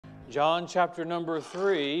John chapter number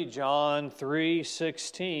 3, John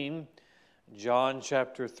 3:16. John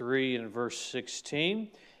chapter 3 and verse 16.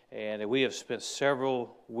 And we have spent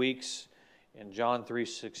several weeks in John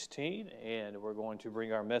 3:16, and we're going to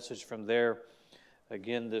bring our message from there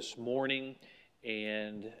again this morning.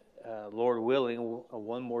 And Lord willing,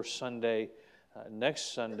 one more Sunday,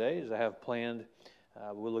 next Sunday, as I have planned.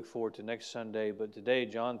 We'll look forward to next Sunday. But today,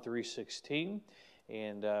 John 3:16.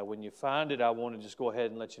 And when you find it, I want to just go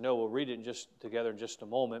ahead and let you know. We'll read it together in just a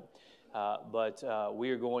moment. But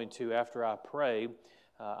we are going to, after I pray,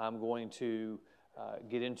 I'm going to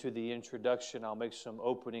get into the introduction. I'll make some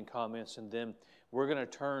opening comments, and then we're going to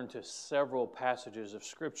turn to several passages of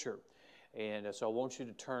Scripture. And so I want you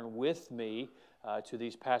to turn with me to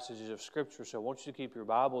these passages of Scripture. So I want you to keep your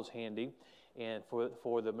Bibles handy. And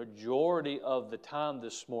for the majority of the time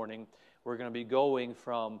this morning, we're going to be going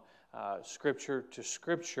from Scripture to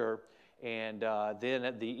Scripture, and then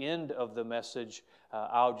at the end of the message,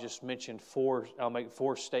 I'll just mention I'll make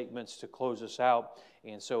four statements to close us out.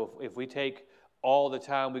 And so if we take all the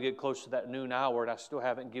time we get close to that noon hour and I still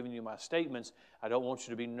haven't given you my statements, I don't want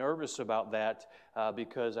you to be nervous about that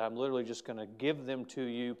because I'm literally just going to give them to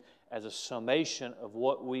you as a summation of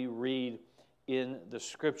what we read in the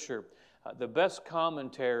Scripture. The best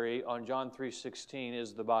commentary on John 3:16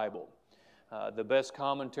 is the Bible. The best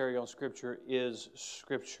commentary on Scripture is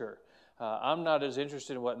Scripture. I'm not as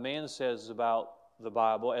interested in what man says about the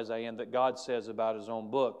Bible as I am that God says about His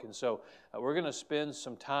own book. And so we're going to spend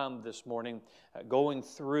some time this morning going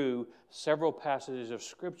through several passages of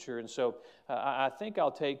Scripture. And so I think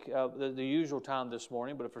I'll take the usual time this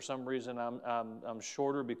morning, but if for some reason I'm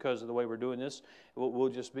shorter because of the way we're doing this, we'll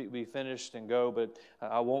just be finished and go. But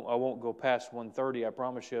I won't go past 1:30. I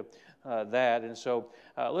promise you that. And so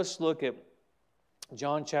let's look at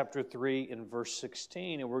John chapter 3 and verse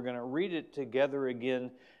 16, and we're going to read it together again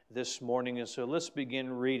this morning. And so let's begin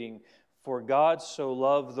reading. For God so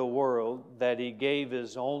loved the world that He gave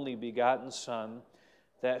His only begotten Son,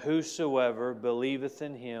 that whosoever believeth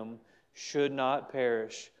in Him should not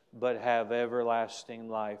perish, but have everlasting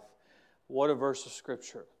life. What a verse of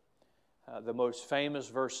Scripture. The most famous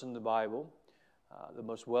verse in the Bible, the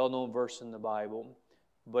most well-known verse in the Bible.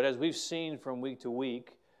 But as we've seen from week to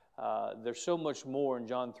week, there's so much more in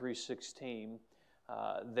John 3:16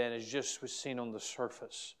 than is just seen on the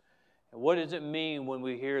surface. And what does it mean when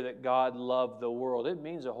we hear that God loved the world? It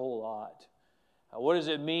means a whole lot. What does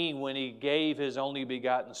it mean when He gave His only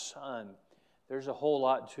begotten Son? There's a whole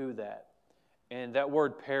lot to that. And that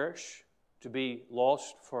word perish, to be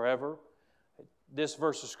lost forever, this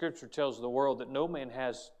verse of Scripture tells the world that no man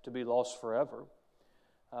has to be lost forever.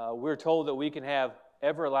 We're told that we can have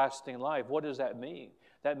everlasting life. What does that mean?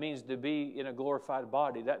 That means to be in a glorified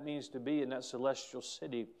body. That means to be in that celestial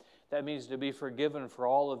city. That means to be forgiven for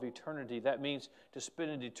all of eternity. That means to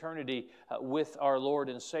spend an eternity with our Lord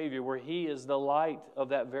and Savior, where He is the light of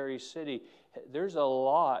that very city. There's a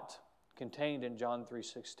lot contained in John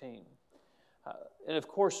 3:16. And of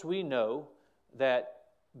course we know that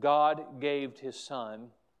God gave His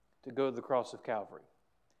Son to go to the cross of Calvary.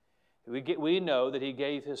 We know that He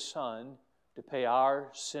gave His Son to pay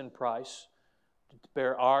our sin price, to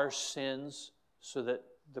bear our sins so that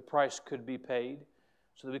the price could be paid,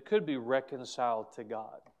 so that we could be reconciled to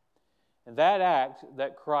God. And that act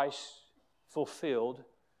that Christ fulfilled,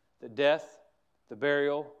 the death, the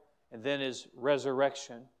burial, and then His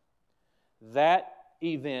resurrection, that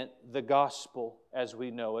event, the gospel as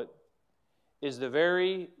we know it, is the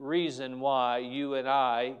very reason why you and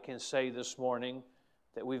I can say this morning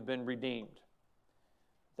that we've been redeemed,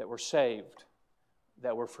 that we're saved,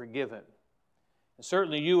 that we're forgiven. And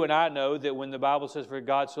certainly you and I know that when the Bible says, for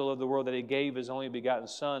God so loved the world that He gave His only begotten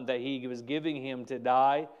Son, that He was giving Him to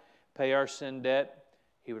die, pay our sin debt,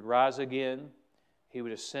 He would rise again, He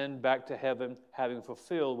would ascend back to heaven, having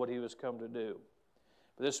fulfilled what He was come to do.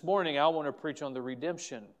 But this morning I want to preach on the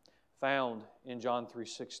redemption found in John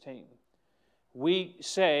 3:16. We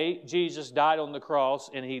say Jesus died on the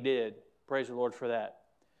cross, and He did. Praise the Lord for that.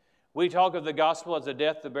 We talk of the gospel as the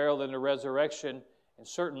death, the burial, and the resurrection, and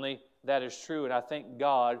certainly that is true, and I thank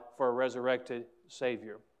God for a resurrected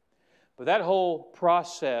Savior. But that whole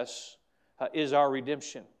process is our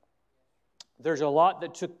redemption. There's a lot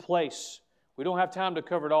that took place. We don't have time to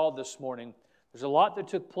cover it all this morning. There's a lot that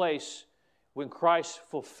took place when Christ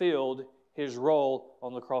fulfilled His role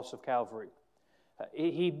on the cross of Calvary.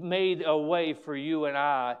 He made a way for you and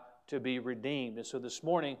I to be redeemed. And so this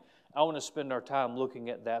morning, I want to spend our time looking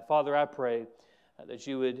at that. Father, I pray that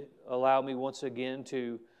You would allow me once again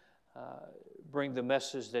to bring the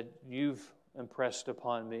message that You've impressed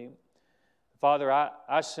upon me. Father,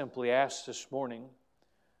 I simply ask this morning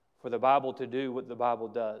for the Bible to do what the Bible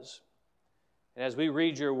does. And as we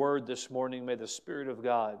read your word this morning, may the Spirit of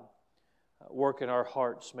God work in our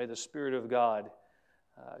hearts. May the Spirit of God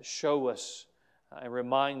show us and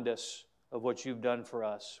remind us of what you've done for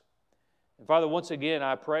us. And Father, once again,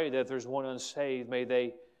 I pray that if there's one unsaved, may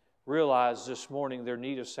they realize this morning their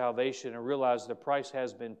need of salvation and realize the price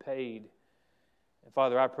has been paid. And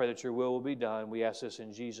Father, I pray that your will be done. We ask this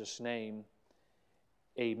in Jesus' name.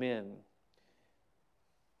 Amen.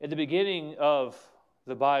 At the beginning of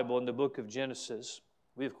the Bible, in the book of Genesis,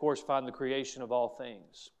 we of course find the creation of all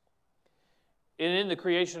things. And in the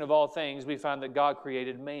creation of all things, we find that God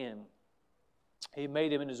created man. He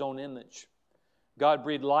made him in his own image. God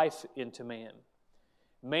breathed life into man.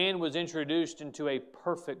 Man was introduced into a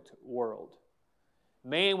perfect world.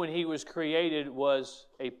 Man, when he was created, was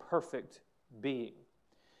a perfect being.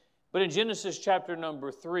 But in Genesis chapter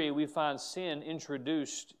number 3, we find sin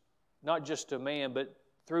introduced, not just to man, but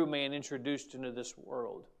through man introduced into this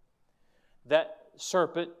world. That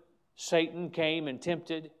serpent, Satan, came and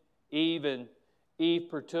tempted Eve, and Eve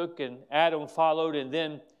partook, and Adam followed, and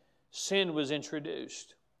then sin was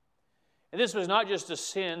introduced. And this was not just a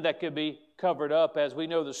sin that could be covered up. As we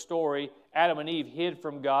know the story, Adam and Eve hid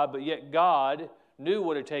from God, but yet God knew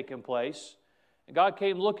what had taken place. And God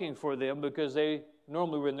came looking for them because they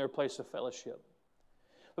normally were in their place of fellowship.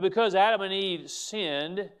 But because Adam and Eve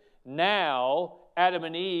sinned, now Adam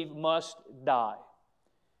and Eve must die.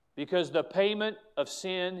 Because the payment of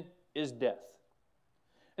sin is death.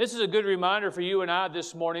 This is a good reminder for you and I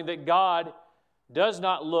this morning that God does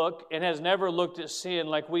not look and has never looked at sin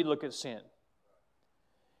like we look at sin.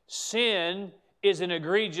 Sin is an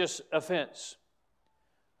egregious offense.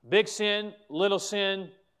 Big sin, little sin,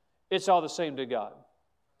 it's all the same to God.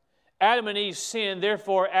 Adam and Eve sinned,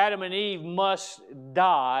 therefore Adam and Eve must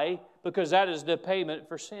die because that is the payment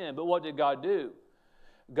for sin. But what did God do?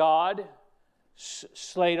 God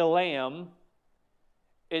slayed a lamb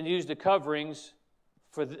and used the coverings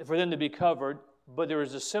for them to be covered, but there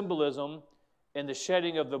is a symbolism in the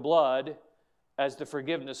shedding of the blood as the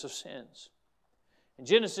forgiveness of sins. In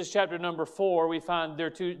Genesis chapter number 4, we find there are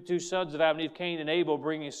two sons of Adam and Eve, Cain and Abel,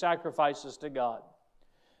 bringing sacrifices to God.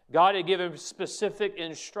 God had given specific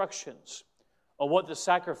instructions on what the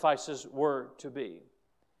sacrifices were to be.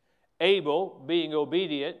 Abel, being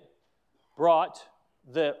obedient, brought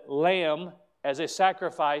the lamb as a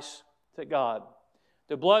sacrifice to God.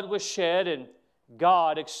 The blood was shed and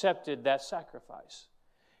God accepted that sacrifice.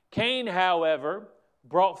 Cain, however,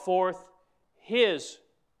 brought forth his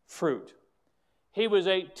fruit. He was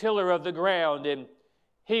a tiller of the ground, and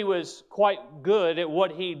he was quite good at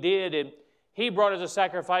what he did, and he brought as a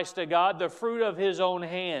sacrifice to God the fruit of his own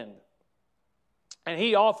hand. And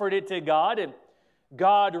he offered it to God, and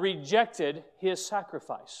God rejected his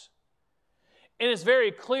sacrifice. And it's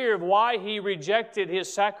very clear of why he rejected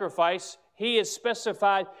his sacrifice. He has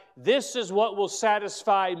specified, this is what will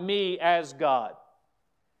satisfy me as God.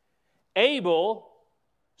 Abel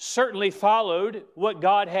certainly followed what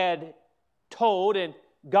God had told, and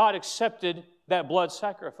God accepted that blood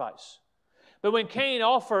sacrifice. But when Cain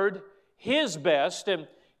offered his best and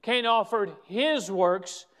Cain offered his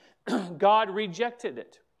works, God rejected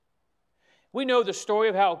it. We know the story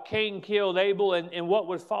of how Cain killed Abel and what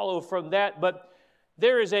would follow from that, but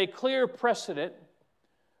there is a clear precedent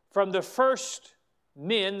from the first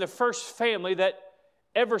men, the first family that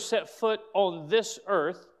ever set foot on this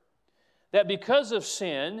earth, that because of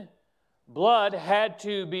sin, blood had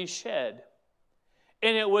to be shed.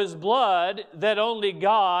 And it was blood that only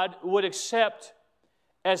God would accept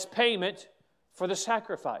as payment for the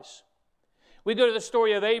sacrifice. We go to the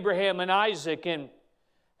story of Abraham and Isaac and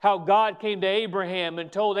how God came to Abraham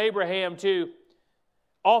and told Abraham to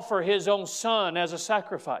offer his own son as a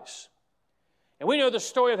sacrifice. And we know the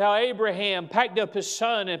story of how Abraham packed up his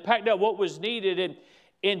son and packed up what was needed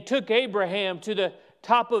and took Abraham to the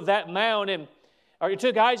top of that mound, or he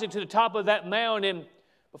took Isaac to the top of that mound, and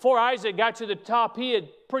before Isaac got to the top, he had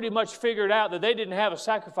pretty much figured out that they didn't have a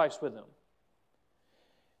sacrifice with them.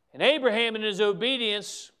 And Abraham, in his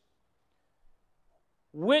obedience,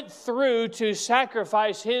 went through to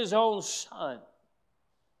sacrifice his own son.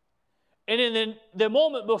 And in the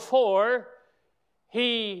moment before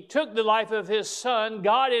he took the life of his son,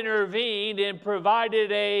 God intervened and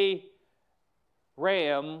provided a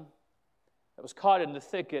ram that was caught in the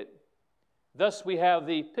thicket. Thus we have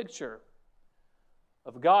the picture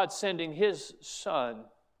of God sending his son,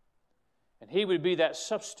 and he would be that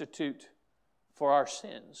substitute for our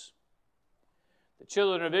sins. The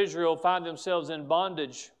children of Israel found themselves in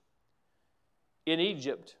bondage in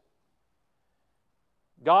Egypt.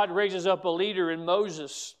 God raises up a leader in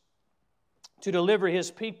Moses to deliver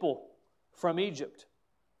His people from Egypt.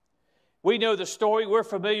 We know the story. We're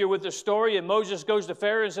familiar with the story. And Moses goes to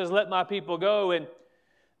Pharaoh and says, "Let my people go." And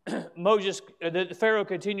Pharaoh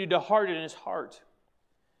continued to harden his heart.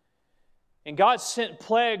 And God sent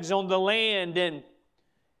plagues on the land, and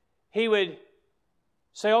He would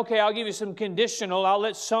say, "Okay, I'll give you some conditional. I'll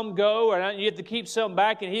let some go, and you have to keep some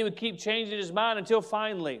back." And He would keep changing His mind until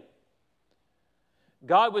finally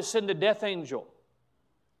God would send the death angel.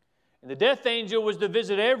 And the death angel was to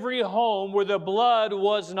visit every home where the blood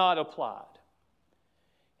was not applied.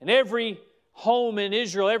 And every home in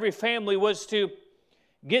Israel, every family was to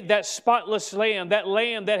get that spotless lamb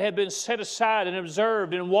that had been set aside and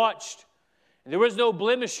observed and watched. And there was no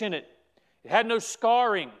blemish in it. It had no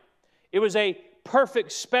scarring. It was a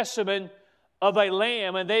perfect specimen of a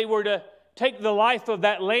lamb, and they were to take the life of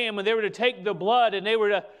that lamb, and they were to take the blood, and they were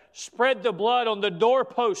to spread the blood on the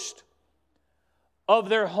doorpost of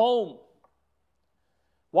their home.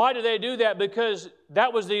 Why do they do that? Because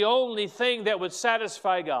that was the only thing that would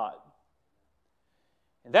satisfy God.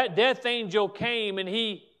 And that death angel came, and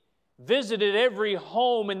he visited every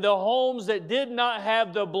home, and the homes that did not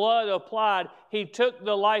have the blood applied, he took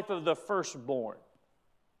the life of the firstborn.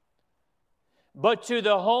 But to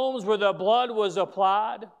the homes where the blood was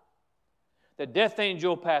applied, the death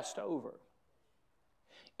angel passed over.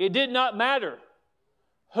 It did not matter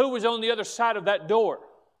who was on the other side of that door,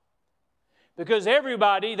 because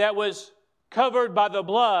everybody that was covered by the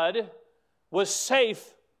blood was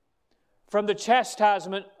safe from the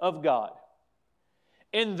chastisement of God.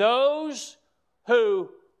 And those who,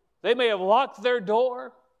 they may have locked their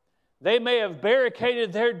door, they may have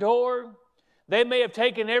barricaded their door, they may have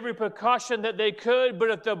taken every precaution that they could, but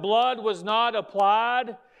if the blood was not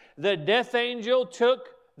applied, the death angel took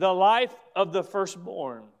the life of the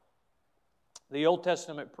firstborn. The Old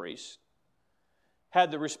Testament priest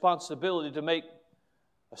had the responsibility to make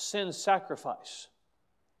a sin sacrifice.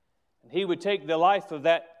 And he would take the life of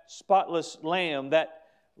that spotless lamb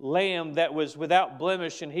that was without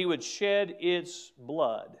blemish, and he would shed its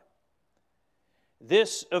blood.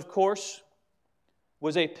 This, of course,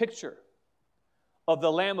 was a picture of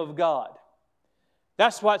the Lamb of God.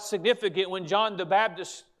 That's what's significant when John the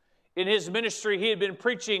Baptist, in his ministry, he had been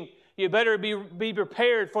preaching, "You better be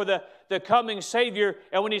prepared for the coming Savior."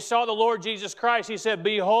 And when he saw the Lord Jesus Christ, he said,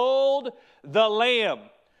 "Behold the Lamb."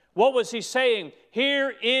 What was he saying? Here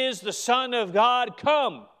is the Son of God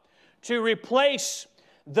come to replace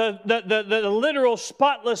the literal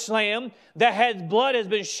spotless lamb that had blood has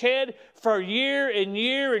been shed for year and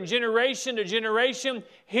year and generation to generation.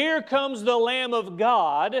 Here comes the Lamb of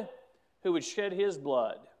God who would shed His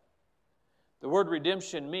blood. The word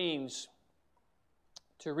redemption means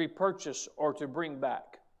to repurchase or to bring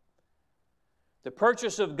back. The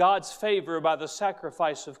purchase of God's favor by the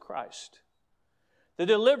sacrifice of Christ. The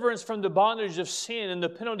deliverance from the bondage of sin and the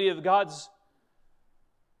penalty of God's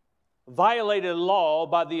violated law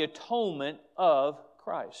by the atonement of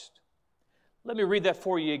Christ. Let me read that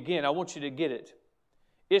for you again. I want you to get it.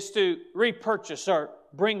 It's to repurchase or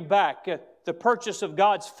bring back the purchase of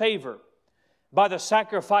God's favor by the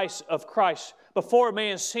sacrifice of Christ. Before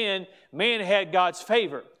man sinned, man had God's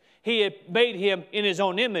favor. He had made him in His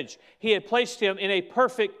own image. He had placed him in a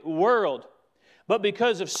perfect world. But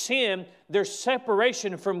because of sin, there's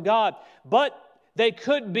separation from God. But they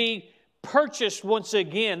could be purchased once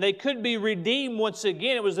again. They could be redeemed once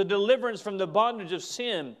again. It was a deliverance from the bondage of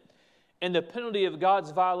sin and the penalty of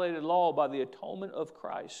God's violated law by the atonement of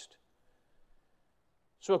Christ.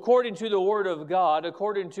 So according to the Word of God,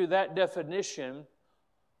 according to that definition,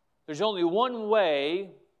 there's only one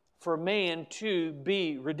way for man to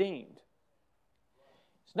be redeemed.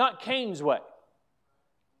 It's not Cain's way.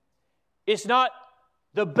 It's not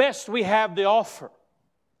the best we have to offer.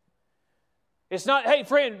 It's not, "Hey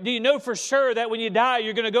friend, do you know for sure that when you die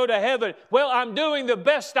you're going to go to heaven?" "Well, I'm doing the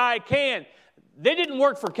best I can." They didn't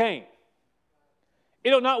work for Cain.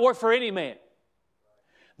 It'll not work for any man.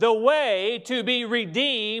 The way to be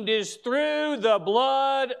redeemed is through the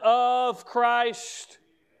blood of Christ.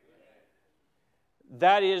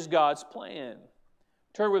 That is God's plan.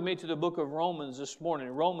 Turn with me to the book of Romans this morning.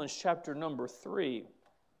 Romans chapter number 3.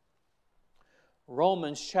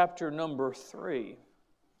 Romans chapter number 3.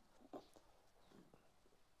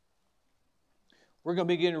 We're going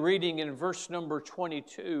to begin reading in verse number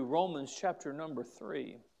 22. Romans chapter number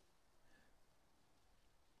 3.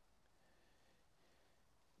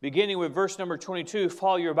 Beginning with verse number 22,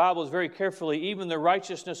 follow your Bibles very carefully. "Even the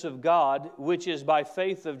righteousness of God, which is by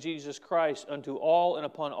faith of Jesus Christ, unto all and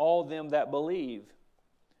upon all them that believe.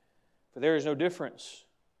 For there is no difference,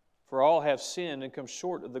 for all have sinned and come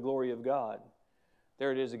short of the glory of God."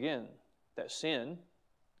 There it is again, that sin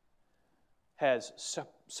has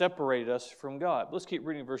separated us from God. Let's keep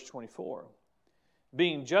reading verse 24.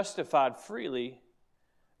 Being justified freely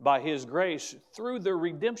by His grace through the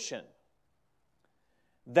redemption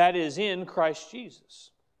that is in Christ Jesus,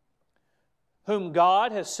 whom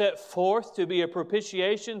God has set forth to be a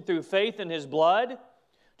propitiation through faith in His blood,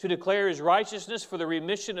 to declare His righteousness for the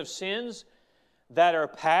remission of sins that are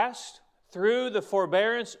past through the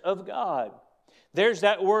forbearance of God. There's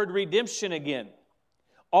that word redemption again.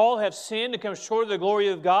 All have sinned and come short of the glory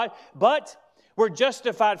of God, but we're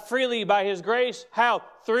justified freely by His grace. How?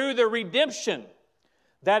 Through the redemption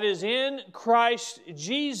that is in Christ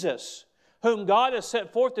Jesus, whom God has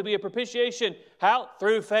set forth to be a propitiation. How?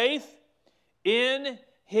 Through faith in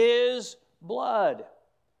His blood.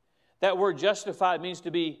 That word justified means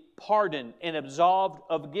to be pardoned and absolved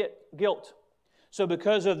of guilt. So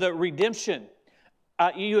because of the redemption,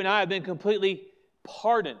 you and I have been completely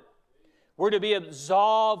pardoned. We're to be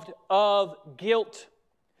absolved of guilt.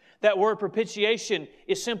 That word propitiation,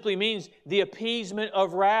 it simply means the appeasement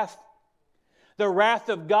of wrath. The wrath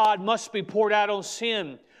of God must be poured out on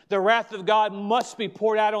sin. The wrath of God must be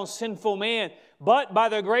poured out on sinful man. But by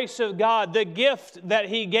the grace of God, the gift that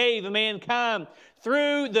He gave mankind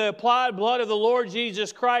through the applied blood of the Lord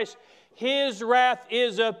Jesus Christ, His wrath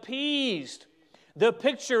is appeased. The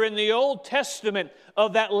picture in the Old Testament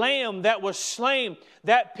of that lamb that was slain,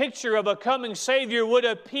 that picture of a coming Savior would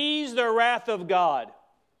appease the wrath of God.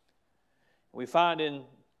 We find in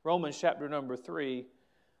Romans chapter number 3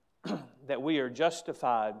 that we are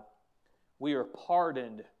justified, we are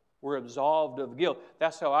pardoned, we're absolved of guilt.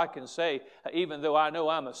 That's how I can say, even though I know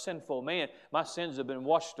I'm a sinful man, my sins have been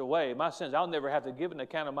washed away. My sins, I'll never have to give an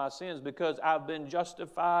account of my sins because I've been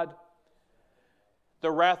justified.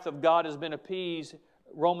 The wrath of God has been appeased.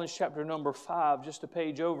 Romans chapter number 5, just a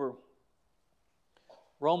page over.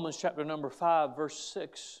 Romans chapter number 5, verse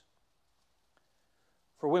 6.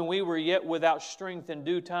 For when we were yet without strength, in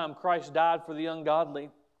due time Christ died for the ungodly.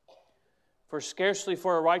 For scarcely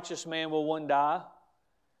for a righteous man will one die,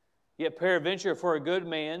 yet peradventure for a good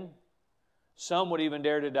man some would even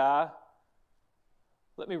dare to die.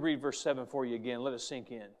 Let me read verse 7 for you again. Let it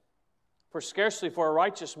sink in. For scarcely for a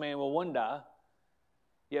righteous man will one die,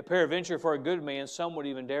 yet peradventure for a good man some would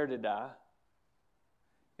even dare to die.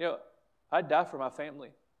 You know, I'd die for my family.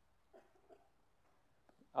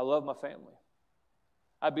 I love my family.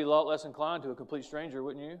 I'd be a lot less inclined to a complete stranger,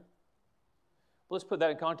 wouldn't you? Let's put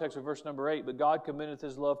that in context of verse number 8. But God commendeth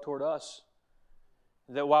His love toward us,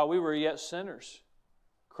 that while we were yet sinners,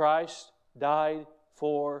 Christ died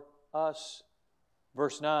for us.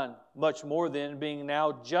 Verse 9, much more then, being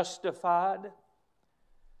now justified,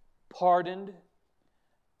 pardoned,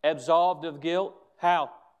 absolved of guilt.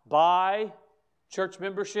 How? By church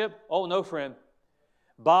membership? Oh, no, friend.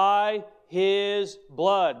 By His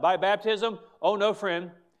blood. By baptism? Oh, no,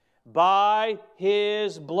 friend. By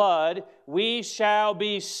His blood we shall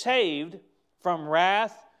be saved from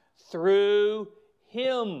wrath through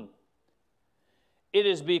Him. It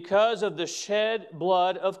is because of the shed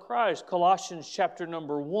blood of Christ. Colossians chapter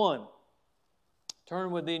number 1.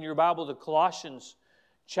 Turn with me in your Bible to Colossians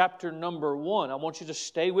chapter number 1. I want you to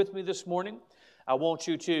stay with me this morning. I want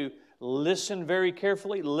you to listen very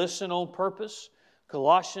carefully, listen on purpose.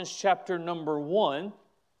 Colossians chapter number 1.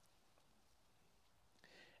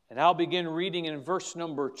 And I'll begin reading in verse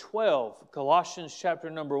number 12. Colossians chapter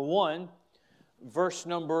number 1, verse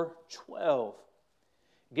number 12.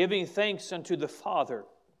 Giving thanks unto the Father,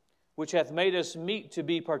 which hath made us meet to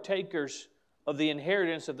be partakers of the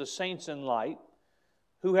inheritance of the saints in light,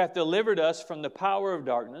 who hath delivered us from the power of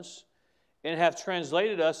darkness, and hath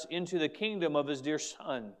translated us into the kingdom of His dear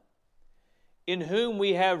Son, in whom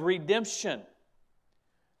we have redemption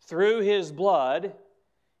through His blood,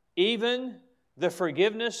 even the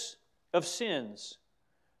forgiveness of sins,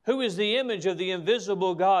 who is the image of the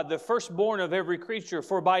invisible God, the firstborn of every creature.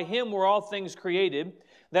 For by Him were all things created,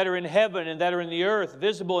 that are in heaven and that are in the earth,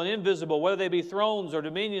 visible and invisible, whether they be thrones or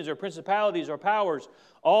dominions or principalities or powers.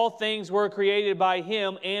 All things were created by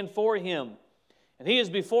Him and for Him. And He is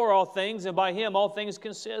before all things, and by Him all things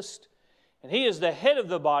consist. And He is the head of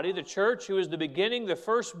the body, the church, who is the beginning, the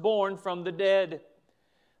firstborn from the dead,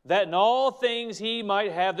 that in all things He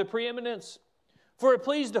might have the preeminence. For it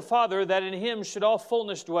pleased the Father that in Him should all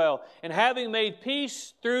fullness dwell, and having made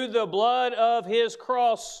peace through the blood of His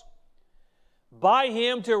cross, by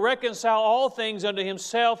Him to reconcile all things unto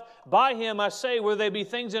Himself. By Him, I say, whether they be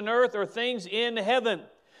things in earth or things in heaven.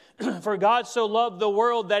 For God so loved the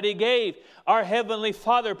world that He gave. Our Heavenly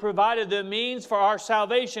Father provided the means for our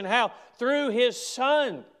salvation. How? Through His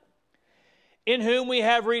Son. in whom we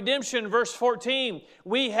have redemption, verse 14.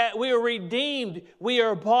 We are redeemed. We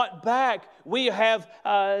are bought back. We have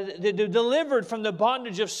delivered from the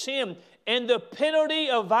bondage of sin and the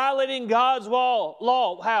penalty of violating God's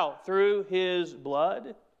law. How? Through His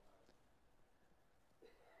blood.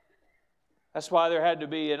 That's why there had to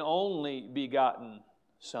be an only begotten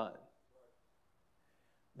Son.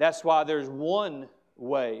 That's why there's one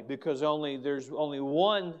way, because there's only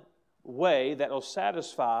one way that will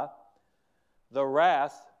satisfy the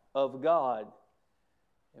wrath of God.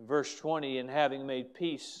 In verse 20, and having made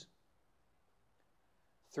peace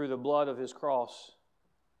through the blood of His cross,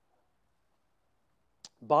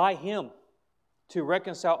 by Him to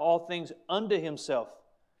reconcile all things unto Himself.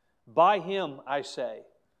 By Him, I say.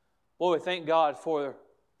 Boy, we thank God for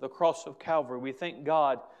the cross of Calvary. We thank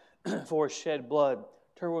God for His shed blood.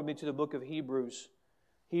 Turn with me to the book of Hebrews.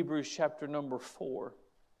 Hebrews chapter number 4.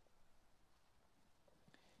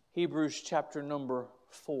 Hebrews chapter number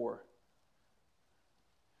 4.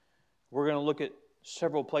 We're going to look at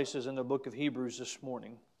several places in the book of Hebrews this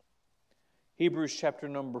morning. Hebrews chapter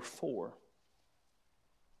number 4.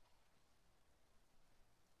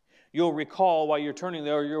 You'll recall, while you're turning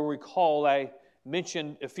there, you'll recall I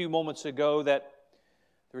mentioned a few moments ago that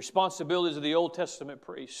the responsibilities of the Old Testament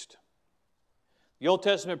priest. The Old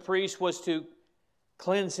Testament priest was to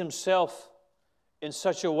cleanse himself in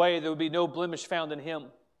such a way there would be no blemish found in him.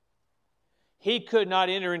 He could not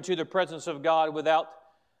enter into the presence of God without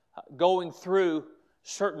going through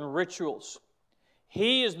certain rituals.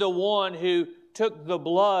 He is the one who took the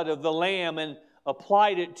blood of the lamb and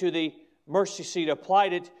applied it to the mercy seat,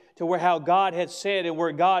 applied it to where how God had said, and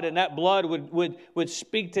where God and that blood would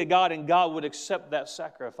speak to God, and God would accept that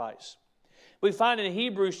sacrifice. We find in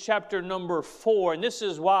Hebrews chapter number 4, and this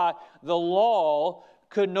is why the law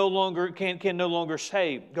can no longer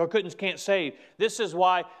save, or can't save. This is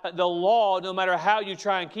why the law, no matter how you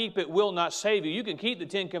try and keep it, will not save you. You can keep the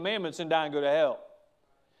 10 Commandments and die and go to hell.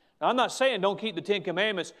 Now, I'm not saying don't keep the 10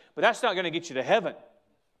 Commandments, but that's not going to get you to heaven.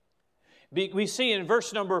 We see in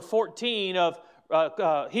verse number 14 of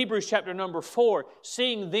Hebrews chapter number 4,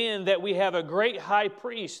 seeing then that we have a great high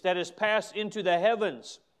priest that has passed into the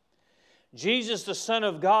heavens, Jesus the Son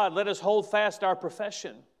of God, let us hold fast our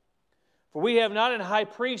profession. For we have not an high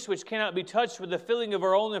priest which cannot be touched with the feeling of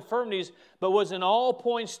our own infirmities, but was in all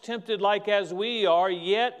points tempted like as we are,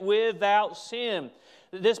 yet without sin.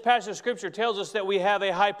 This passage of Scripture tells us that we have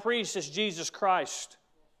a high priest as Jesus Christ.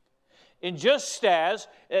 And just as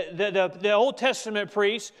the Old Testament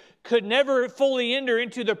priests could never fully enter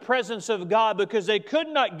into the presence of God because they could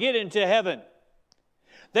not get into heaven.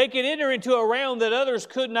 They could enter into a realm that others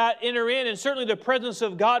could not enter in, and certainly the presence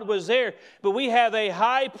of God was there. But we have a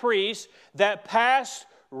high priest that passed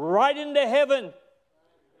right into heaven,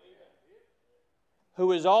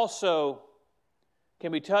 who is also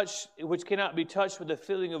can be touched, which cannot be touched with the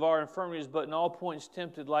feeling of our infirmities, but in all points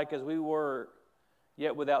tempted like as we were,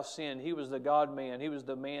 yet without sin. He was the God-man. He was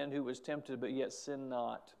the man who was tempted, but yet sinned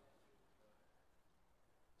not.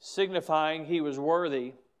 Signifying he was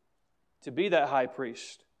worthy to be that high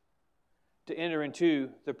priest, to enter into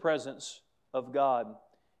the presence of God.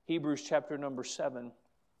 Hebrews chapter number 7.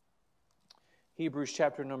 Hebrews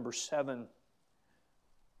chapter number 7,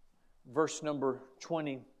 verse number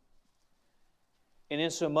 20. And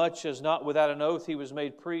insomuch as not without an oath he was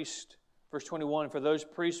made priest. Verse 21, for those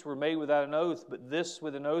priests were made without an oath, but this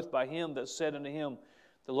with an oath by him that said unto him,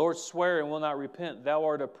 the Lord swear and will not repent. Thou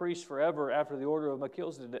art a priest forever after the order of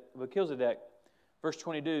Melchizedek. Verse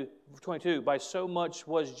 22, by so much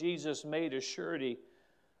was Jesus made a surety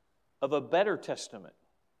of a better testament.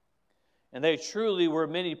 And they truly were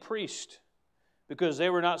many priests, because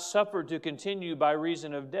they were not suffered to continue by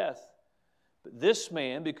reason of death. But this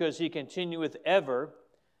man, because he continueth ever,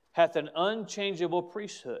 hath an unchangeable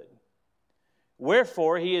priesthood.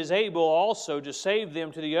 Wherefore he is able also to save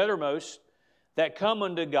them to the uttermost that come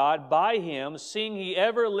unto God by him, seeing he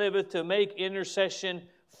ever liveth to make intercession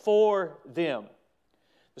for them.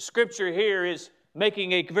 The Scripture here is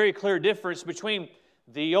making a very clear difference between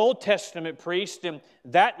the Old Testament priest and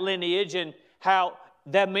that lineage, and how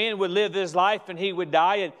that man would live his life and he would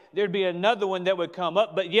die, and there'd be another one that would come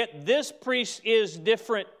up. But yet this priest is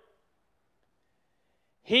different.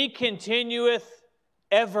 He continueth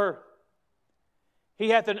ever. He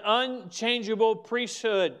hath an unchangeable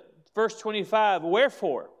priesthood. Verse 25,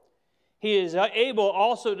 wherefore he is able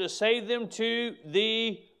also to save them to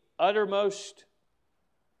the uttermost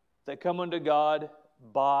that come unto God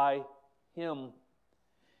by him.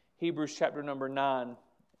 Hebrews chapter number 9.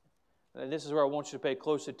 And this is where I want you to pay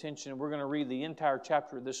close attention. We're going to read the entire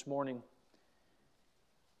chapter this morning.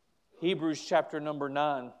 Hebrews chapter number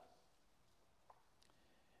 9.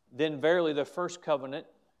 then verily the first covenant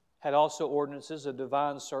had also ordinances of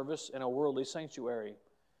divine service and a worldly sanctuary.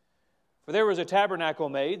 For there was a tabernacle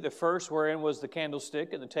made, the first wherein was the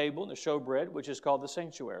candlestick and the table and the showbread, which is called the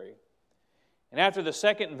sanctuary. And after the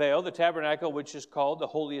second veil, the tabernacle which is called the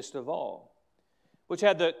holiest of all, which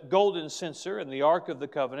had the golden censer and the ark of the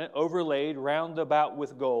covenant overlaid round about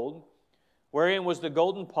with gold, wherein was the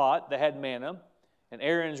golden pot that had manna, and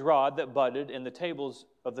Aaron's rod that budded, and the tables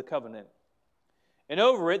of the covenant. And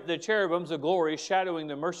over it the cherubims of glory shadowing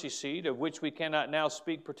the mercy seat, of which we cannot now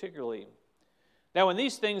speak particularly. Now when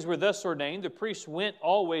these things were thus ordained, the priests went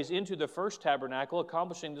always into the first tabernacle,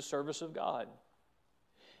 accomplishing the service of God.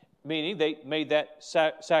 Meaning they made that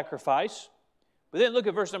sacrifice. But then look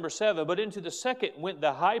at verse number 7. But into the second went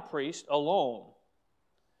the high priest alone,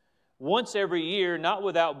 once every year, not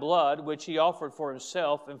without blood, which he offered for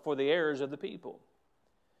himself and for the errors of the people.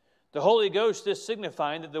 The Holy Ghost, this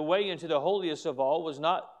signifying that the way into the holiest of all was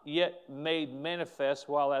not yet made manifest,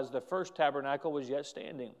 while as the first tabernacle was yet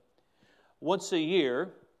standing. Once a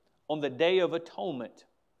year, on the Day of Atonement.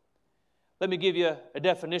 Let me give you a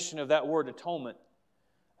definition of that word atonement.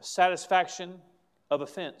 A satisfaction of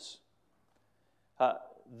offense.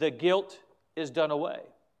 The guilt is done away.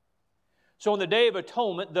 So on the Day of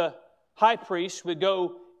Atonement, the high priest would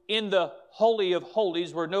go in the Holy of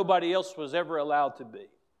Holies where nobody else was ever allowed to be.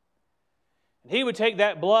 And he would take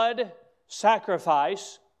that blood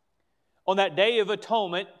sacrifice on that Day of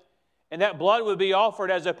Atonement, and that blood would be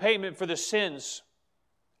offered as a payment for the sins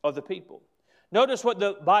of the people. Notice what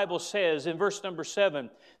the Bible says in verse number 7,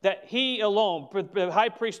 that he alone, the high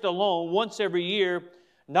priest alone, once every year,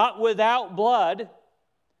 not without blood,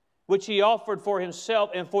 which he offered for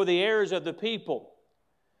himself and for the errors of the people.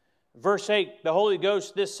 Verse 8, the Holy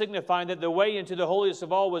Ghost, this signifying that the way into the holiest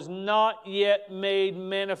of all was not yet made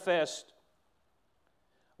manifest,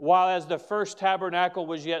 while as the first tabernacle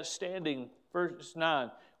was yet standing. Verse 9,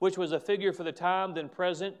 which was a figure for the time then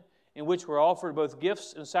present, in which were offered both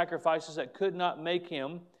gifts and sacrifices that could not make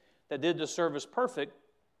him that did the service perfect,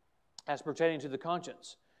 as pertaining to the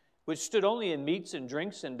conscience, which stood only in meats and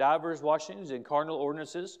drinks and divers washings and carnal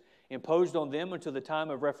ordinances imposed on them until the time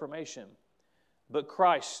of Reformation. But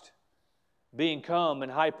Christ, being come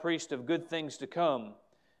and high priest of good things to come,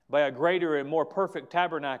 by a greater and more perfect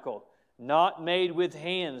tabernacle, not made with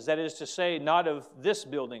hands, that is to say, not of this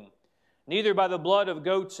building, neither by the blood of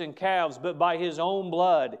goats and calves, but by his own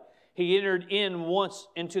blood, he entered in once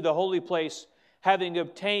into the holy place, having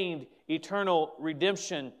obtained eternal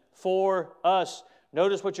redemption for us.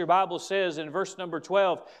 Notice what your Bible says in verse number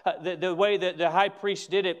 12. The way that the high priest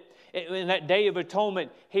did it, in that Day of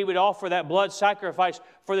Atonement, he would offer that blood sacrifice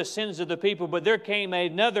for the sins of the people. But there came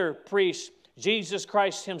another priest, Jesus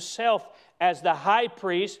Christ himself, as the high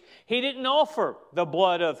priest. He didn't offer the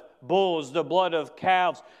blood of bulls, the blood of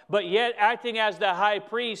calves, but yet acting as the high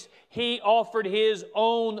priest, he offered his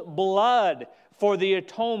own blood for the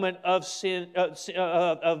atonement of sin,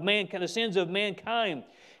 of mankind, the sins of mankind.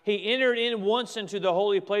 He entered in once into the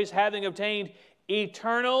holy place, having obtained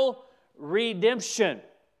eternal redemption.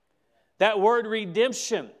 That word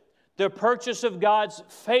redemption, the purchase of God's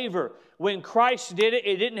favor. When Christ did it,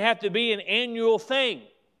 it didn't have to be an annual thing.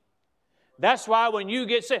 That's why when you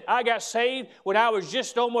get saved, I got saved when I was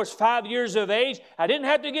just almost 5 years of age. I didn't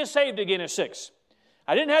have to get saved again at 6.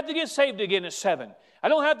 I didn't have to get saved again at 7. I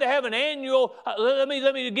don't have to have an annual, let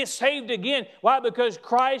me get saved again. Why? Because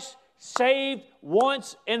Christ saved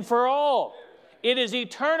once and for all. It is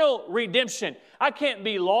eternal redemption. I can't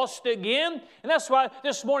be lost again. And that's why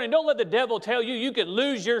this morning, don't let the devil tell you you could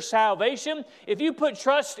lose your salvation. If you put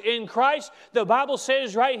trust in Christ, the Bible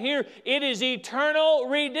says right here, it is eternal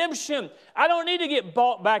redemption. I don't need to get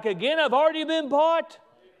bought back again. I've already been bought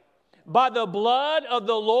by the blood of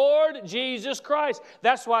the Lord Jesus Christ.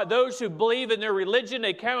 That's why those who believe in their religion,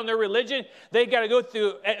 they count on their religion, they got to go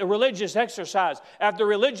through a religious exercise after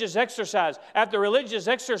religious exercise after religious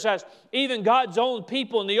exercise. Even God's own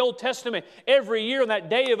people in the Old Testament, every year on that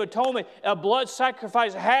Day of Atonement, a blood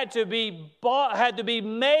sacrifice had to be bought, had to be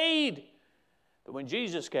made. But when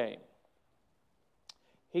Jesus came,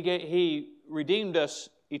 He redeemed us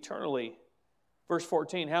eternally. Verse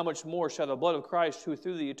 14, how much more shall the blood of Christ, who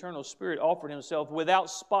through the eternal Spirit offered himself without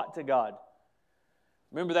spot to God.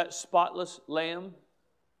 Remember that spotless lamb?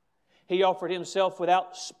 He offered himself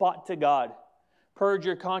without spot to God. Purge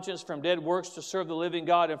your conscience from dead works to serve the living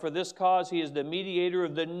God. And for this cause he is the mediator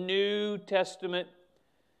of the New Testament,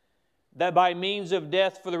 that by means of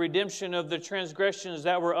death for the redemption of the transgressions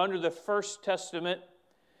that were under the first testament,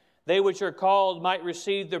 they which are called might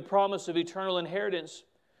receive the promise of eternal inheritance.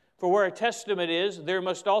 For where a testament is, there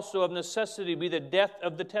must also of necessity be the death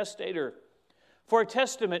of the testator. For a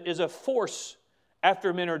testament is a force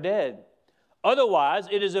after men are dead. Otherwise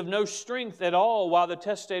it is of no strength at all while the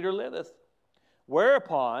testator liveth.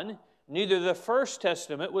 Whereupon neither the first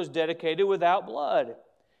testament was dedicated without blood.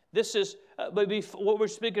 This is what we're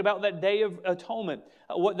speaking about, that Day of Atonement.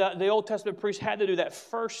 What the Old Testament priests had to do, that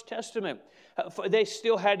first testament. They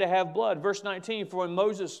still had to have blood. Verse 19, for when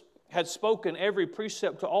Moses had spoken every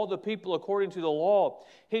precept to all the people according to the law,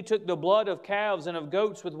 he took the blood of calves and of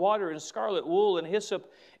goats with water and scarlet wool and hyssop,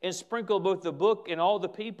 and sprinkled both the book and all the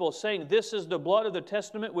people, saying, This is the blood of the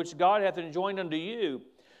testament which God hath enjoined unto you.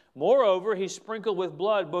 Moreover, he sprinkled with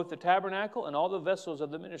blood both the tabernacle and all the vessels of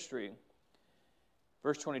the ministry.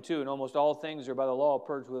 Verse 22, and almost all things are by the law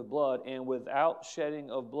purged with blood, and without shedding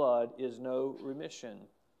of blood is no remission.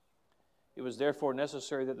 It was therefore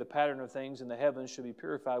necessary that the pattern of things in the heavens should be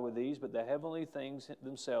purified with these, but the heavenly things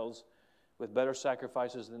themselves with better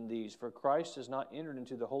sacrifices than these. For Christ has not entered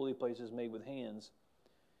into the holy places made with hands,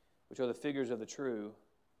 which are the figures of the true,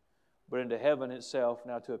 but into heaven itself,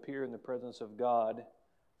 now to appear in the presence of God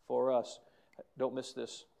for us. Don't miss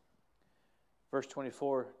this. Verse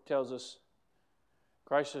 24 tells us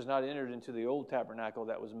Christ has not entered into the old tabernacle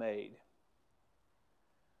that was made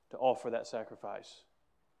to offer that sacrifice.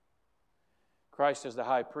 Christ, as the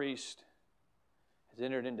high priest, has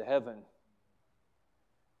entered into heaven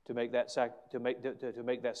to make that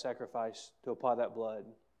sacrifice, to apply that blood.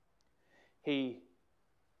 He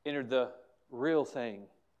entered the real thing,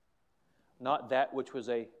 not that which was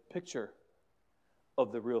a picture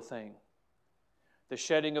of the real thing. The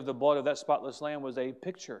shedding of the blood of that spotless lamb was a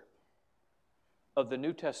picture of the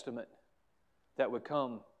New Testament that would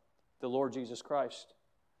come, the Lord Jesus Christ.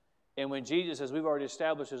 And when Jesus, as we've already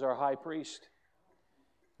established, is our high priest,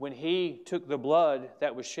 when He took the blood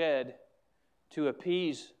that was shed to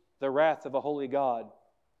appease the wrath of a holy God,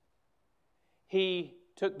 He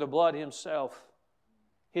took the blood Himself,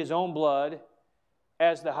 His own blood,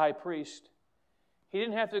 as the high priest. He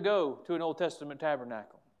didn't have to go to an Old Testament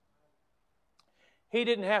tabernacle. He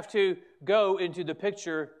didn't have to go into the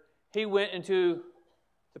picture. He went into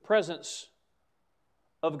the presence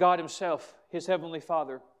of God Himself, His Heavenly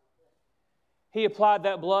Father. He applied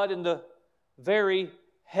that blood in the very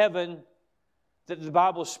heaven that the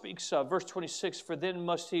Bible speaks of. Verse 26, for then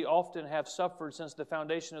must He often have suffered since the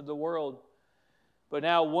foundation of the world. But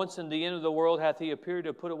now once in the end of the world hath He appeared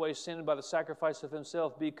to put away sin by the sacrifice of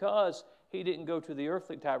Himself, because He didn't go to the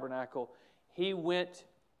earthly tabernacle. He went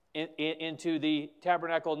into the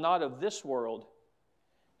tabernacle not of this world.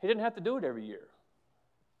 He didn't have to do it every year.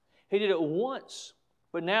 He did it once.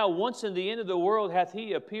 But now, once in the end of the world, hath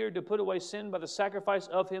He appeared to put away sin by the sacrifice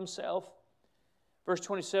of Himself. Verse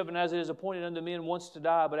 27, as it is appointed unto men once to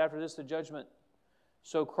die, but after this the judgment.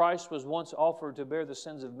 So Christ was once offered to bear the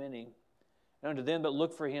sins of many. And unto them that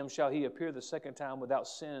look for Him shall He appear the second time without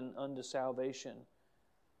sin unto salvation.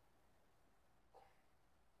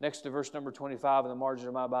 Next to verse number 25 in the margin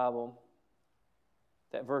of my Bible,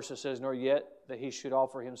 that verse that says, nor yet that He should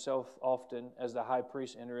offer Himself often, as the high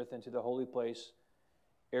priest entereth into the holy place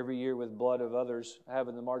every year with blood of others. I have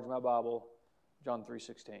in the margin of my Bible, John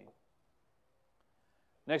 3:16.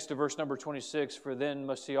 Next to verse number 26, for then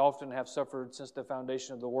must He often have suffered since the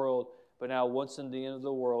foundation of the world, but now once in the end of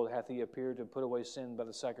the world hath He appeared to put away sin by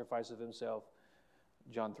the sacrifice of Himself.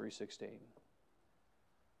 John 3:16.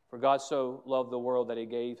 For God so loved the world that He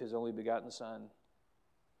gave His only begotten Son.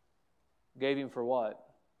 Gave Him for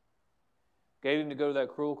what? Gave Him to go to that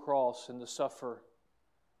cruel cross and to suffer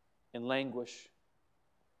in languish.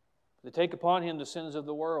 To take upon Him the sins of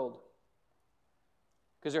the world.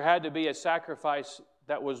 Because there had to be a sacrifice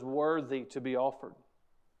that was worthy to be offered.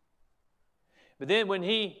 But then when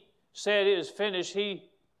He said it is finished, He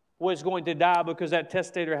was going to die because that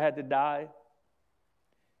testator had to die.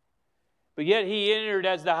 But yet He entered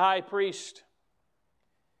as the high priest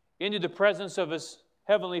into the presence of His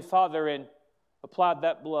Heavenly Father and applied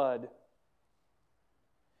that blood.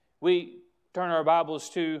 We turn our Bibles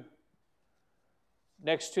to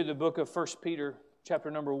next to the book of 1 Peter, chapter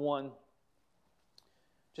number 1.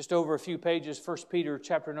 Just over a few pages, 1 Peter,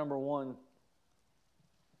 chapter number 1.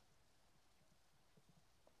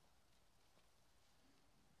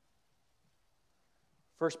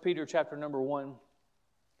 First Peter, chapter number 1,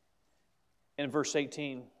 and verse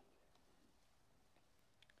 18.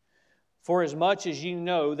 For as much as you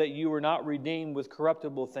know that you were not redeemed with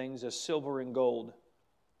corruptible things as silver and gold,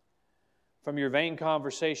 from your vain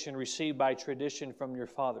conversation received by tradition from your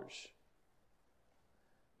fathers,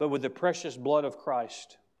 but with the precious blood of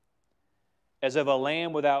Christ, as of a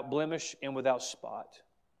lamb without blemish and without spot,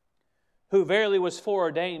 who verily was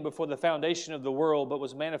foreordained before the foundation of the world, but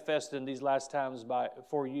was manifested in these last times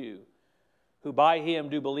for you, who by him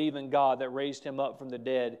do believe in God that raised him up from the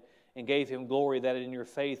dead and gave him glory, that in your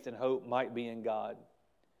faith and hope might be in God.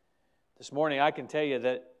 This morning I can tell you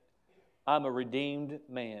that I'm a redeemed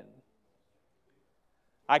man.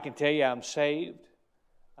 I can tell you I'm saved.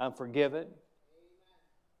 I'm forgiven.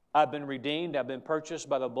 I've been redeemed. I've been purchased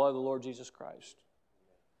by the blood of the Lord Jesus Christ.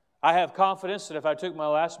 I have confidence that if I took my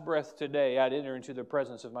last breath today, I'd enter into the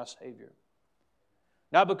presence of my Savior.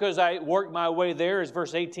 Not because I worked my way there, as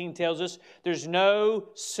verse 18 tells us, there's no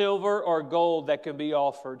silver or gold that can be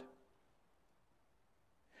offered.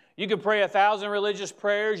 You can pray 1,000 religious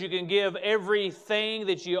prayers. You can give everything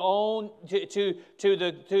that you own to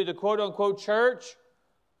the quote-unquote church.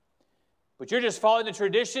 But you're just following the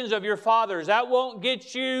traditions of your fathers. That won't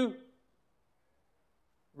get you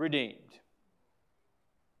redeemed.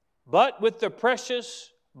 But with the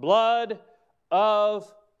precious blood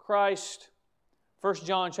of Christ. 1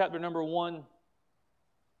 John chapter number 1.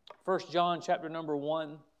 1 John chapter number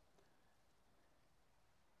 1.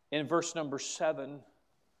 In verse number 7.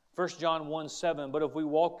 1 John 1:7. But if we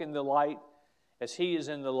walk in the light as He is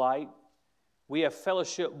in the light, we have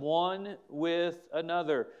fellowship one with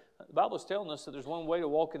another. The Bible is telling us that there's one way to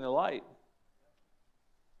walk in the light.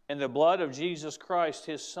 And the blood of Jesus Christ,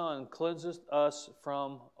 His Son, cleanses us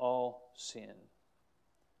from all sin.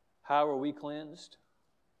 How are we cleansed?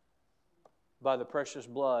 By the precious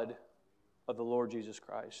blood of the Lord Jesus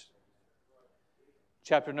Christ.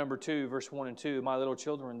 Chapter number 2, verse 1 and 2. My little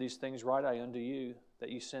children, these things write I unto you,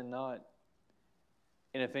 that ye sin not.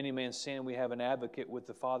 And if any man sin, we have an advocate with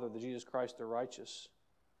the Father, the Jesus Christ the righteous.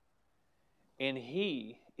 And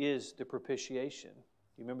He is the propitiation.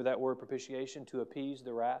 You remember that word propitiation? To appease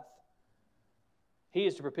the wrath. He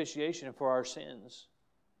is the propitiation for our sins.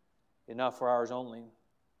 And not for ours only,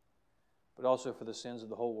 but also for the sins of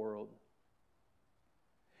the whole world.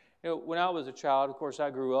 You know, when I was a child, of course,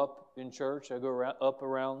 I grew up in church. I grew up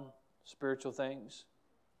around spiritual things.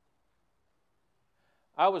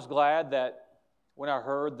 I was glad that when I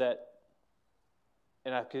heard that,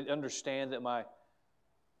 and I could understand that my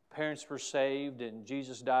parents were saved and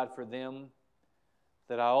Jesus died for them,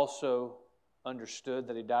 that I also understood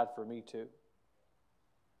that He died for me too.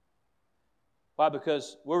 Why?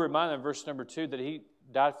 Because we're reminded in verse number 2 that He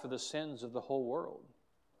died for the sins of the whole world.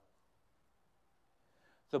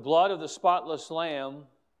 The blood of the spotless lamb,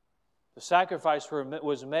 the sacrifice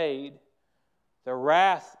was made, the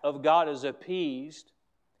wrath of God is appeased,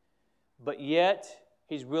 but yet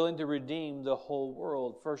He's willing to redeem the whole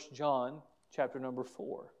world. 1 John chapter number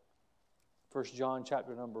 4. 1 John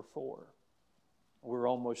chapter number 4. We're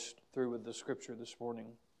almost through with the scripture this morning.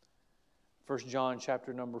 1 John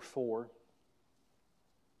chapter number 4.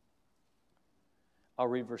 I'll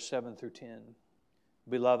read verse 7 through 10.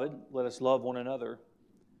 Beloved, let us love one another,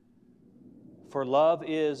 for love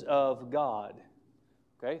is of God.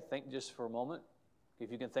 Okay, think just for a moment.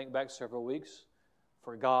 If you can think back several weeks.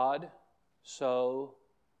 For God so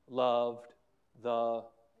loved the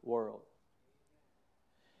world.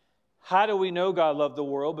 How do we know God loved the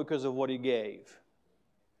world? Because of what He gave.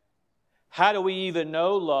 How do we even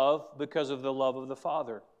know love? Because of the love of the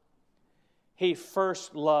Father. He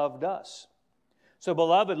first loved us. So,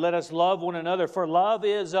 beloved, let us love one another, for love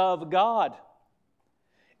is of God.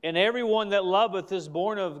 And everyone that loveth is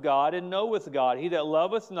born of God and knoweth God. He that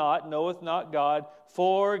loveth not knoweth not God,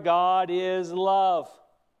 for God is love.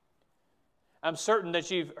 I'm certain that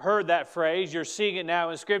you've heard that phrase. You're seeing it now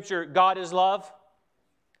in Scripture. God is love.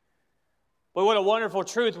 But what a wonderful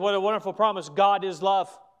truth, what a wonderful promise. God is love.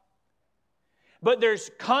 But there's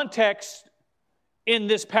context in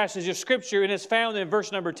this passage of Scripture, and it's found in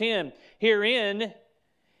verse number 10. In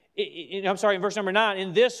verse number 9.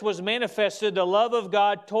 In this was manifested the love of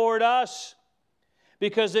God toward us,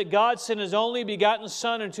 because that God sent His only begotten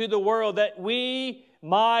Son into the world, that we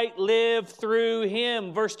might live through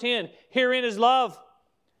Him. Verse 10. Herein is love.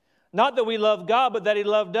 Not that we love God, but that He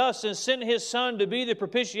loved us and sent His Son to be the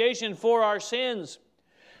propitiation for our sins.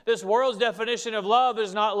 This world's definition of love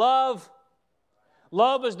is not love.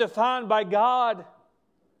 Love is defined by God.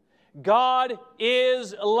 God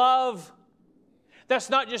is love. That's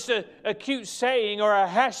not just a cute saying or a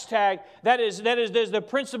hashtag. That is the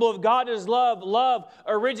principle of God is love. Love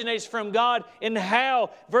originates from God. And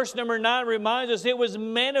how? Verse number 9 reminds us it was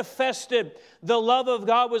manifested. The love of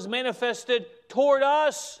God was manifested toward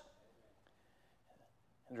us.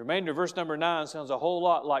 And the remainder of verse number 9 sounds a whole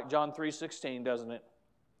lot like John 3:16, doesn't it?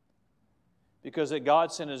 Because that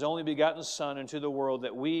God sent His only begotten Son into the world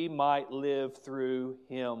that we might live through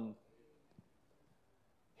Him.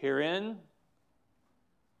 Herein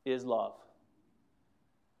is love.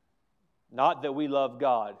 Not that we love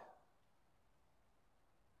God,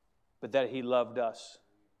 but that He loved us.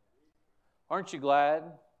 Aren't you glad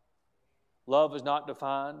love is not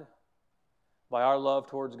defined by our love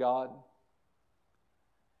towards God,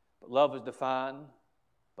 but love is defined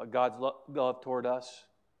by God's love toward us?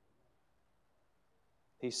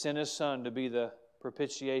 He sent His Son to be the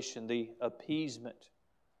propitiation, the appeasement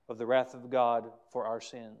of the wrath of God for our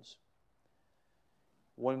sins.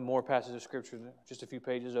 One more passage of Scripture, just a few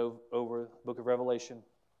pages over the book of Revelation,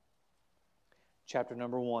 chapter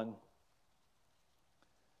number 1.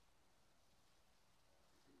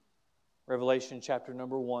 Revelation chapter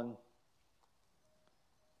number 1,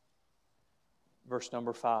 verse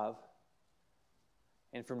number 5.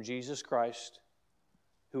 And from Jesus Christ,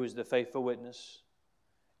 who is the faithful witness,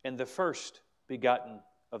 and the first begotten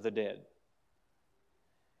of the dead,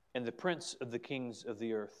 and the prince of the kings of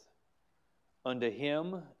the earth, unto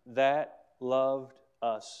Him that loved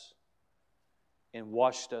us and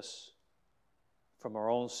washed us from our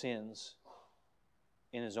own sins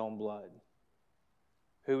in His own blood.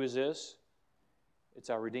 Who is this? It's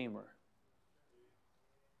our Redeemer.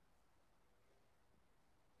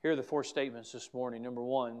 Here are the 4 statements this morning. Number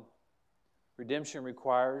 1, redemption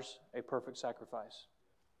requires a perfect sacrifice.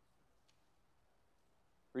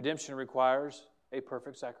 Redemption requires a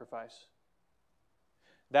perfect sacrifice.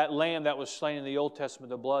 That lamb that was slain in the Old Testament,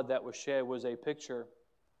 the blood that was shed, was a picture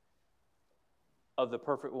of the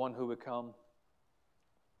perfect one who would come.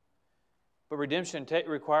 But redemption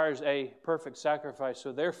requires a perfect sacrifice.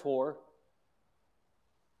 So therefore,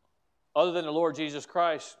 other than the Lord Jesus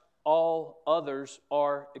Christ, all others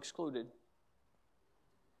are excluded.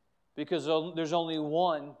 Because there's only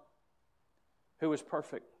one who is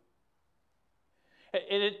perfect.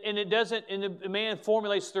 And it doesn't, and the man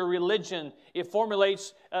formulates their religion. It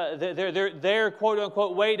formulates their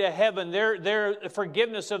quote-unquote way to heaven, their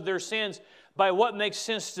forgiveness of their sins by what makes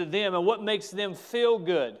sense to them and what makes them feel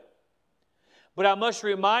good. But I must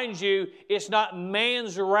remind you, it's not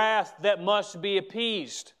man's wrath that must be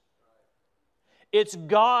appeased. It's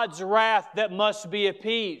God's wrath that must be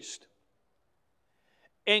appeased.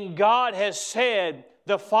 And God has said,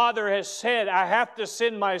 the Father has said, I have to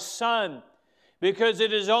send my Son, because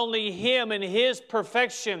it is only Him and His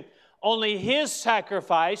perfection, only His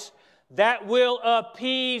sacrifice that will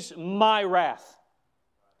appease my wrath.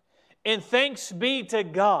 And thanks be to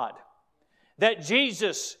God that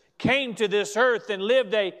Jesus came to this earth and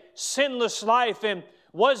lived a sinless life and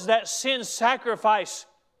was that sin sacrifice.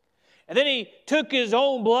 And then He took His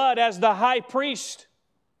own blood as the high priest,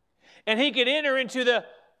 and He could enter into the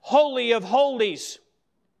Holy of Holies,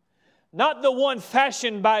 not the one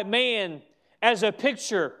fashioned by man as a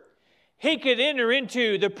picture. He could enter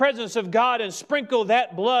into the presence of God and sprinkle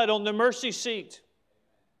that blood on the mercy seat.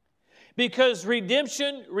 Because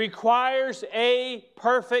redemption requires a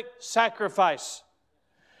perfect sacrifice.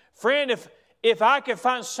 Friend, if I could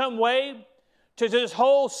find some way to this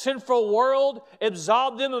whole sinful world,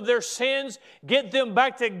 absolve them of their sins, get them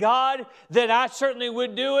back to God, then I certainly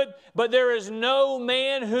would do it. But there is no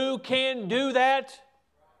man who can do that.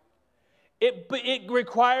 It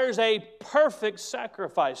requires a perfect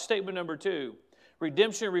sacrifice. Statement number 2,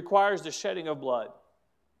 redemption requires the shedding of blood.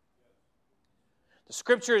 The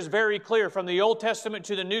Scripture is very clear from the Old Testament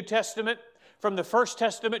to the New Testament, from the First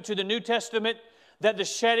Testament to the New Testament, that the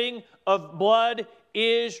shedding of blood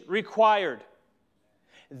is required.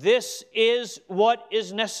 This is what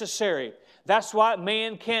is necessary. That's why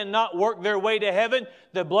man cannot work their way to heaven.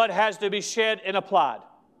 The blood has to be shed and applied.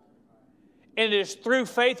 And it is through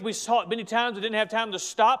faith. We saw it many times. We didn't have time to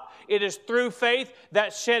stop. It is through faith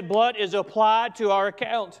that shed blood is applied to our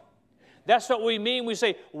account. That's what we mean. We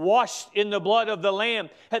say, washed in the blood of the Lamb.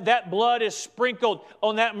 That blood is sprinkled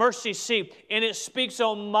on that mercy seat, and it speaks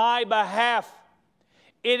on my behalf.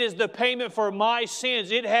 It is the payment for my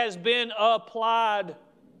sins. It has been applied.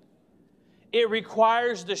 It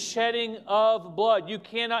requires the shedding of blood. You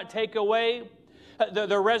cannot take away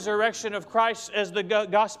the resurrection of Christ as the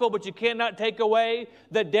gospel, but you cannot take away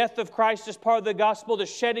the death of Christ as part of the gospel, the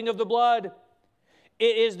shedding of the blood.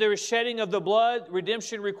 It is the shedding of the blood.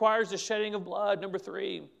 Redemption requires the shedding of blood. Number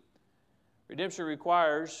 3, redemption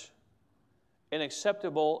requires an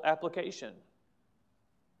acceptable application.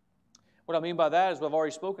 What I mean by that is what I've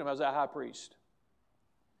already spoken about, is that high priest.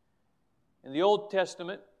 In the Old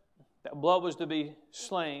Testament, that blood was to be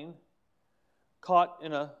slain, caught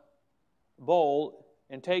in a bowl,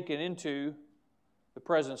 and taken into the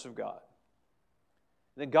presence of God.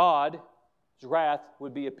 Then God's wrath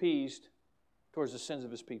would be appeased towards the sins of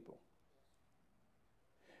His people.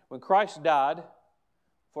 When Christ died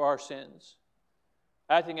for our sins,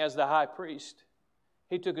 acting as the high priest,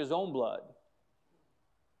 He took His own blood.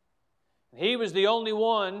 He was the only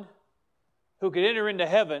one who could enter into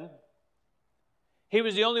heaven. He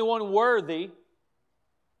was the only one worthy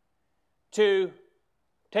to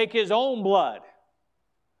take His own blood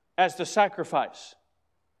as the sacrifice.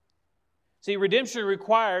 See, redemption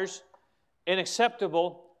requires an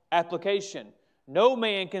acceptable application. No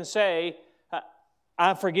man can say,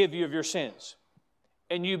 I forgive you of your sins,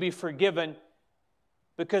 and you be forgiven,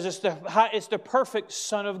 because it's the perfect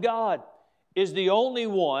Son of God is the only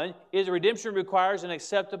one. Redemption requires an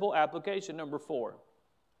acceptable application. Number 4.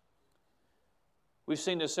 We've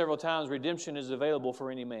seen this several times. Redemption is available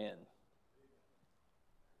for any man.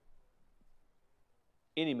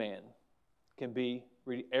 Any man can be.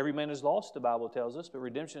 Every man is lost, the Bible tells us, but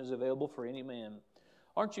redemption is available for any man.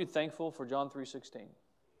 Aren't you thankful for John 3:16?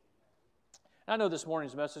 I know this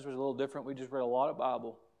morning's message was a little different. We just read a lot of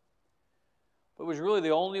Bible. But it was really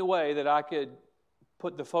the only way that I could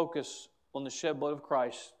put the focus on the shed blood of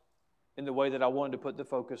Christ in the way that I wanted to put the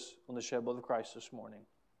focus on the shed blood of Christ this morning.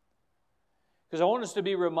 Because I want us to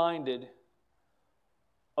be reminded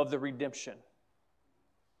of the redemption.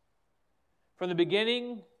 From the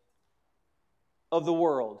beginning of the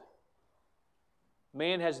world,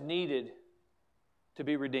 man has needed to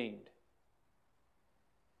be redeemed.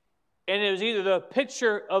 And it was either the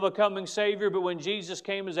picture of a coming Savior, but when Jesus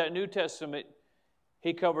came as that New Testament,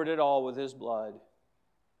 He covered it all with His blood.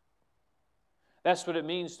 That's what it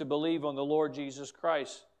means to believe on the Lord Jesus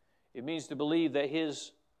Christ. It means to believe that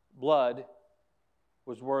His blood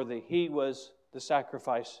was worthy. He was the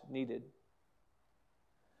sacrifice needed.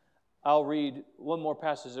 I'll read one more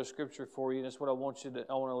passage of Scripture for you, and it's what I want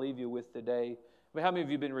to leave you with today. I mean, how many of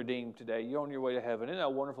you have been redeemed today? You're on your way to heaven. Isn't that a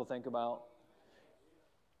wonderful thing about?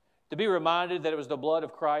 To be reminded that it was the blood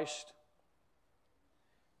of Christ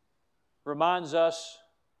reminds us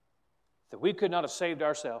that we could not have saved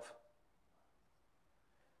ourselves.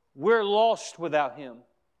 We're lost without Him.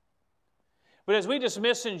 But as we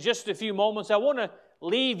dismiss in just a few moments, I want to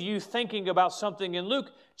leave you thinking about something in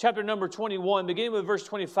Luke chapter number 21, beginning with verse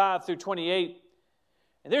 25 through 28.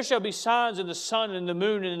 And there shall be signs in the sun and the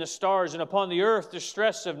moon and in the stars, and upon the earth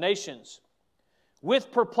distress of nations,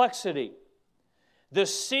 with perplexity, the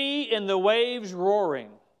sea and the waves roaring,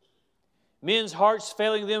 men's hearts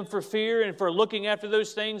failing them for fear and for looking after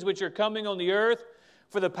those things which are coming on the earth,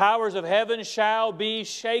 for the powers of heaven shall be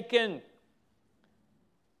shaken.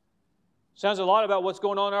 Sounds a lot about what's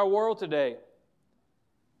going on in our world today.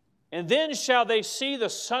 And then shall they see the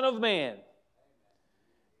Son of Man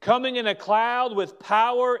coming in a cloud with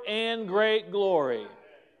power and great glory.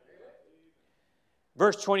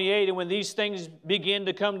 Verse 28, and when these things begin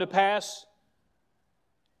to come to pass,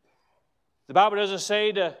 the Bible doesn't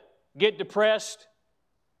say to get depressed.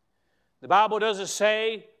 The Bible doesn't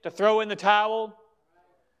say to throw in the towel.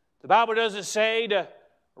 The Bible doesn't say to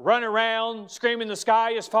run around screaming, the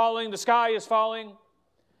sky is falling, the sky is falling.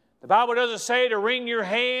 The Bible doesn't say to wring your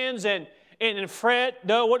hands and fret.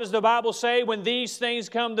 No, what does the Bible say? When these things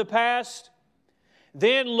come to pass,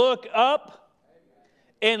 then look up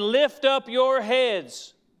and lift up your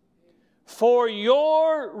heads, for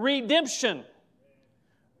your redemption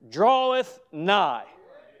draweth nigh.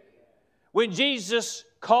 When Jesus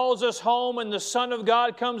calls us home and the Son of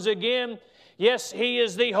God comes again, yes, He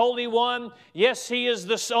is the Holy One. Yes, He is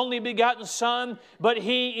the only begotten Son, but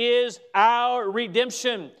He is our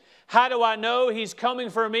redemption. How do I know He's coming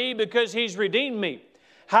for me? Because He's redeemed me.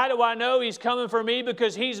 How do I know He's coming for me?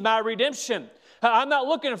 Because He's my redemption. I'm not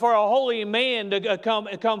looking for a holy man to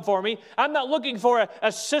come for me. I'm not looking for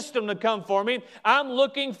a system to come for me. I'm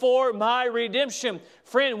looking for my redemption.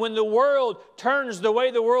 Friend, when the world turns the way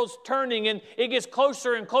the world's turning and it gets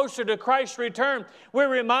closer and closer to Christ's return, we're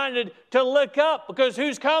reminded to look up, because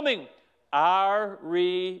who's coming? Our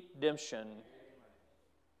redemption.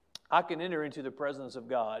 I can enter into the presence of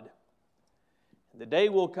God. The day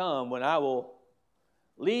will come when I will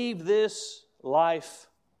leave this life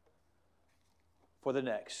for the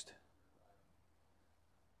next.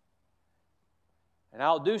 And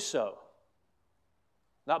I'll do so,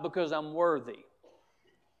 not because I'm worthy,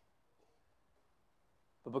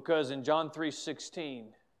 but because in John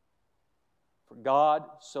 3:16, for God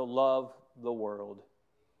so loved the world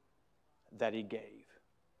that He gave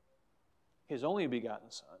His only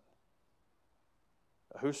begotten Son.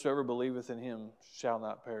 Whosoever believeth in Him shall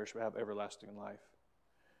not perish, but have everlasting life.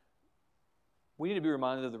 We need to be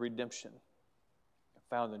reminded of the redemption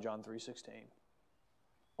found in John 3:16.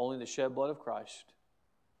 Only the shed blood of Christ.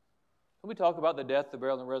 When we talk about the death, the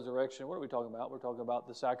burial, and the resurrection, what are we talking about? We're talking about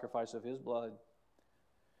the sacrifice of His blood.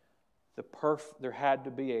 There had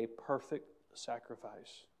to be a perfect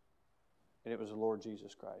sacrifice, and it was the Lord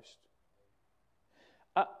Jesus Christ.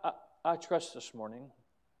 I trust this morning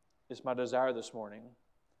it's my desire this morning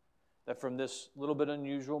that from this little bit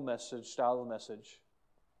unusual style of message,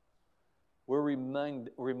 we're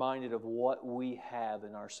reminded of what we have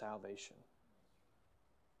in our salvation.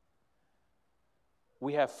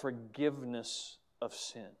 We have forgiveness of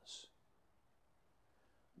sins.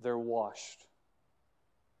 They're washed.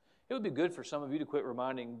 It would be good for some of you to quit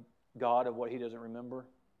reminding God of what He doesn't remember,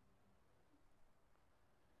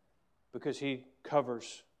 because He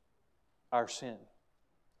covers our sin.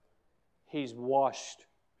 He's washed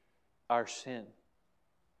our sin.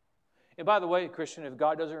 And by the way, Christian, if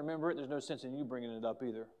God doesn't remember it, there's no sense in you bringing it up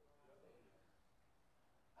either.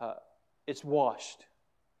 It's washed.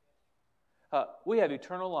 We have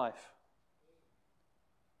eternal life.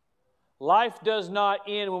 Life does not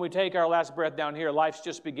end when we take our last breath down here. Life's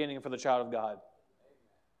just beginning for the child of God.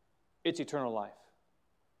 It's eternal life.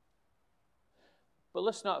 But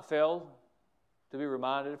let's not fail to be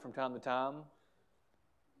reminded from time to time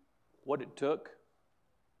what it took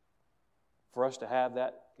for us to have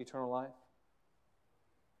that eternal life.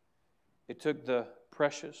 It took the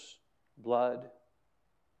precious blood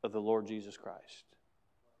of the Lord Jesus Christ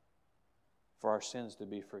for our sins to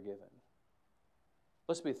be forgiven.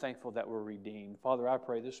 Let's be thankful that we're redeemed. Father, I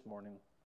pray this morning